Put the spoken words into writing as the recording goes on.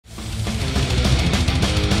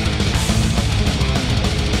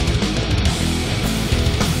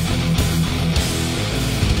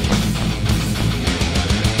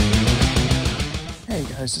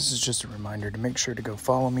boys, this is just a reminder to make sure to go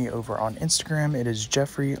follow me over on Instagram. It is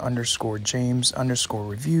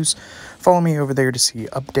Jeffrey_James_reviews. Follow me over there to see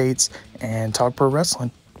updates and talk pro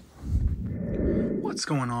wrestling. What's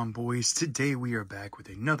going on, boys? Today we are back with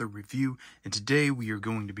another review, and today we are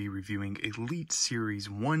going to be reviewing Elite Series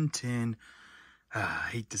 110. I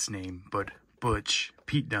hate this name, but Butch,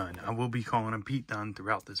 Pete Dunne. I will be calling him Pete Dunne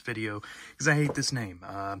throughout this video because I hate this name.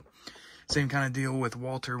 Same kind of deal with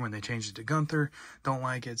Walter when they changed it to Gunther. Don't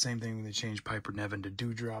like it. Same thing when they changed Piper Niven to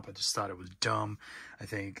Dewdrop. I just thought it was dumb. I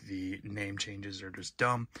think the name changes are just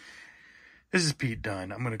dumb. This is Pete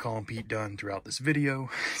Dunne. I'm going to call him Pete Dunne throughout this video.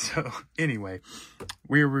 So anyway,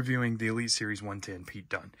 we are reviewing the Elite Series 110 Pete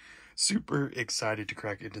Dunne. Super excited to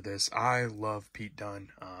crack into this. I love Pete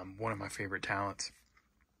Dunne. One of my favorite talents.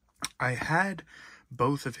 I had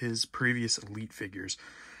both of his previous Elite figures,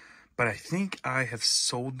 but I think I have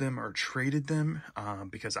sold them or traded them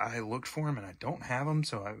because I looked for them and I don't have them,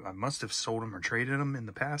 so I must have sold them or traded them in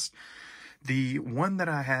the past. The one that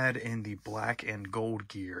I had in the black and gold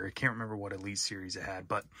gear, I can't remember what Elite Series it had,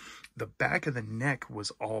 but the back of the neck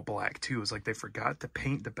was all black too. It was like they forgot to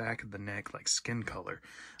paint the back of the neck like skin color.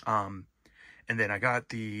 And then I got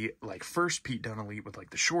the first Pete Dunne Elite with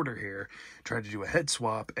like the shorter hair, tried to do a head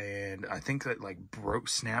swap, and I think that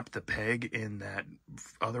snapped the peg in that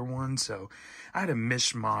other one. So I had a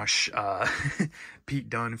mishmash Pete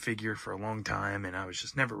Dunne figure for a long time, and I was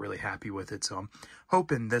just never really happy with it. So I'm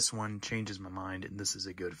hoping this one changes my mind and this is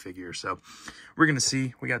a good figure. So we're going to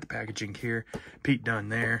see. We got the packaging here. Pete Dunne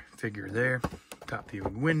there, figure there, top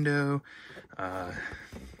viewing window,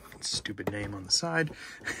 stupid name on the side.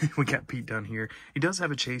 We got Pete Dunne here. He does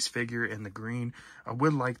have a Chase figure in the green. I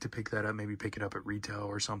would like to pick that up, maybe pick it up at retail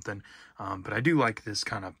or something. But I do like this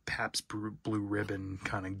kind of Pabst Blue Ribbon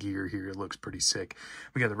kind of gear here. It looks pretty sick.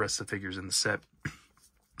 We got the rest of the figures in the set.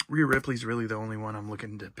 Rhea Ripley's really the only one I'm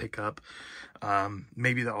looking to pick up.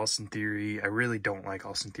 Maybe the Austin Theory. I really don't like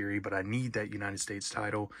Austin Theory, but I need that United States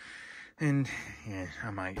title. And yeah,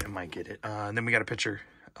 I might get it. And then we got a picture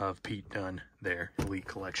of Pete Dunne there, Elite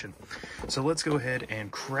Collection. So let's go ahead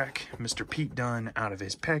and crack Mr. Pete Dunne out of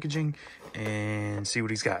his packaging and see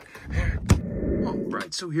what he's got.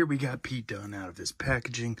 Alright, so here we got Pete Dunne out of his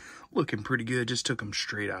packaging, looking pretty good. Just took him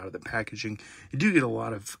straight out of the packaging. You do get a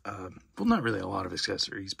lot of, well, not really a lot of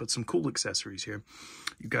accessories, but some cool accessories here.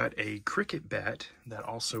 You got a cricket bat that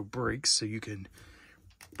also breaks, so you can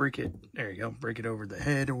break it, there you go, break it over the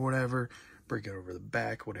head or whatever, break it over the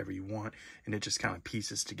back, whatever you want, and it just kind of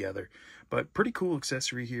pieces together. But pretty cool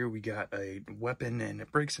accessory here. We got a weapon and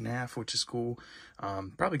it breaks in half, which is cool.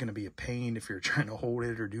 Probably going to be a pain if you're trying to hold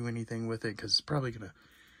it or do anything with it, because it's probably going to,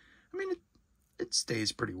 I mean, it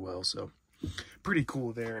stays pretty well, so pretty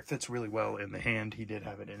cool there. It fits really well in the hand. He did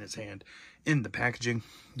have it in his hand in the packaging.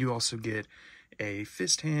 You also get a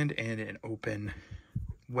fist hand and an open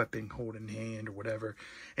weapon holding hand or whatever,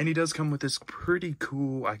 and he does come with this pretty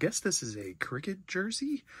cool, I guess this is a cricket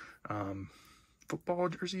jersey, football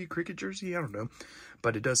jersey, cricket jersey, I don't know,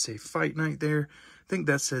 but it does say Fight Night there. I think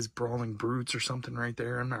that says Brawling Brutes or something right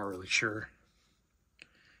there. I'm not really sure.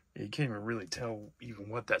 You can't even really tell even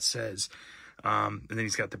what that says. And then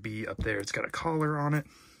he's got the B up there. It's got a collar on it,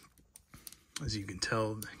 as you can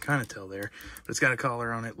tell, kind of tell there, but it's got a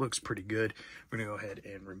collar on it. Looks pretty good. We're gonna go ahead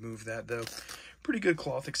and remove that though. Pretty good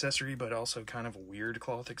cloth accessory, but also kind of a weird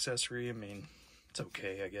cloth accessory. I mean, it's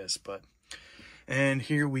okay, I guess, but. And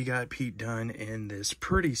here we got Pete Dunne in this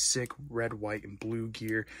pretty sick red, white, and blue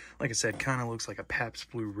gear. Like I said, kind of looks like a Pabst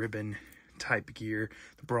Blue Ribbon type gear.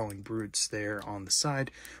 The Brawling Brutes there on the side,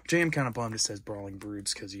 which I am kind of bummed it says Brawling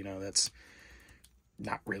Brutes, because, you know, that's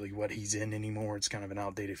not really what he's in anymore. It's kind of an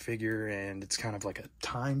outdated figure, and it's kind of like a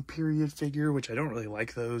time period figure, which I don't really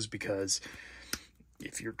like those, because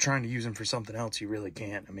if you're trying to use him for something else, you really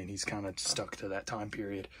can't. I mean, he's kind of stuck to that time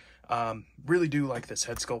period. Really do like this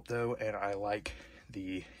head sculpt though, and I like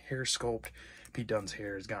the hair sculpt. Pete Dunne's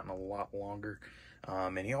hair has gotten a lot longer,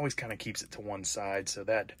 and he always kind of keeps it to one side, so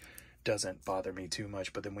that doesn't bother me too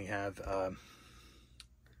much. But then we have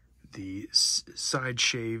the side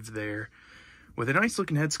shave there with a nice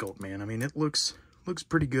looking head sculpt, man. I mean, it looks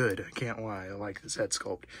pretty good. I can't lie. I like this head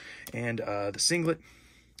sculpt. And the singlet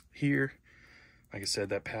here, like I said,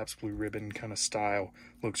 that Pabst Blue Ribbon kind of style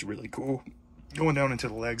looks really cool. Going down into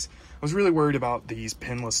the legs, I was really worried about these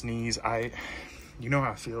pinless knees. You know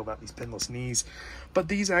how I feel about these pinless knees, but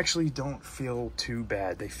these actually don't feel too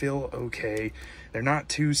bad. They feel okay. They're not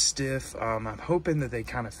too stiff. I'm hoping that they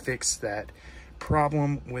kind of fix that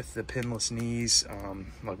problem with the pinless knees,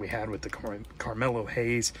 like we had with the Carmelo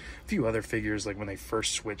Hayes, a few other figures, like when they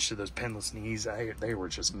first switched to those pinless knees, they were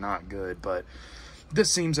just not good, but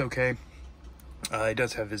this seems okay. He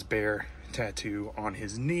does have his bear tattoo on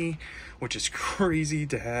his knee, which is crazy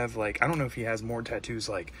to have. Like, I don't know if he has more tattoos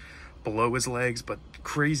like below his legs, but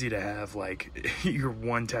crazy to have like your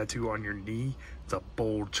one tattoo on your knee. It's a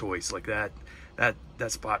bold choice. Like that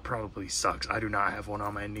spot probably sucks. I do not have one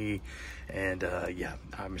on my knee, and yeah,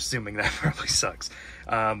 I'm assuming that probably sucks.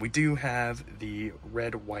 We do have the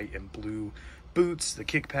red, white, and blue boots, the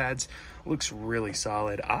kick pads. Looks really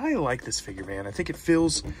solid. I like this figure, man. I think it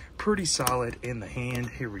feels pretty solid in the hand.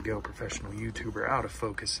 Here we go, professional YouTuber out of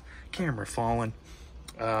focus, camera falling.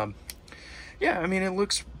 Yeah, I mean, it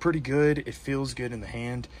looks pretty good. It feels good in the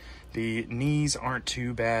hand. The knees aren't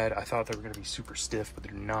too bad. I thought they were going to be super stiff, but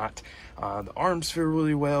they're not. The arms feel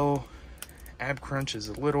really well. Ab crunch is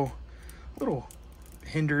a little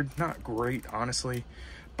hindered. Not great, honestly.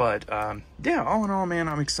 But yeah, all in all, man,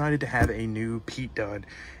 I'm excited to have a new Pete Dunne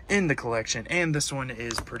in the collection. And this one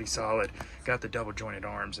is pretty solid. Got the double jointed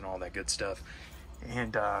arms and all that good stuff.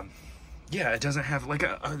 And yeah, it doesn't have, like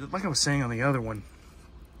I was saying on the other one,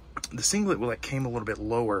 the singlet like came a little bit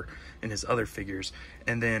lower in his other figures,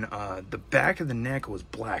 and then the back of the neck was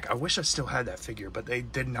black. I wish I still had that figure, but they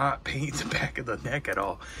did not paint the back of the neck at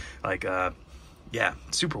all. Like yeah,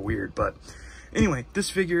 super weird. But anyway, this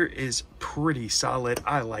figure is pretty solid.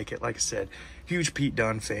 I like it. Like I said, huge Pete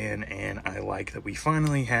Dunne fan, and I like that we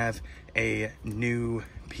finally have a new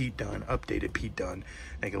Pete Dunne, updated Pete Dunne.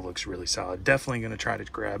 I think it looks really solid. Definitely going to try to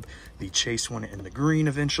grab the chase one in the green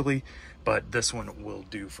eventually, but this one will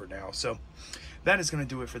do for now. So that is going to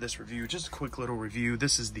do it for this review. Just a quick little review.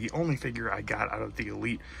 This is the only figure I got out of the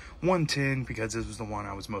Elite 110 because this was the one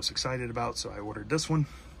I was most excited about, so I ordered this one.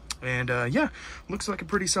 And yeah, looks like a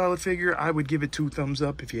pretty solid figure. I would give it 2 thumbs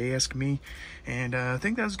up if you ask me. And I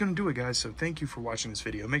think that's going to do it, guys. So thank you for watching this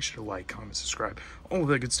video. Make sure to like, comment, subscribe, all of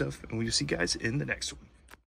that good stuff. And we'll see you guys in the next one.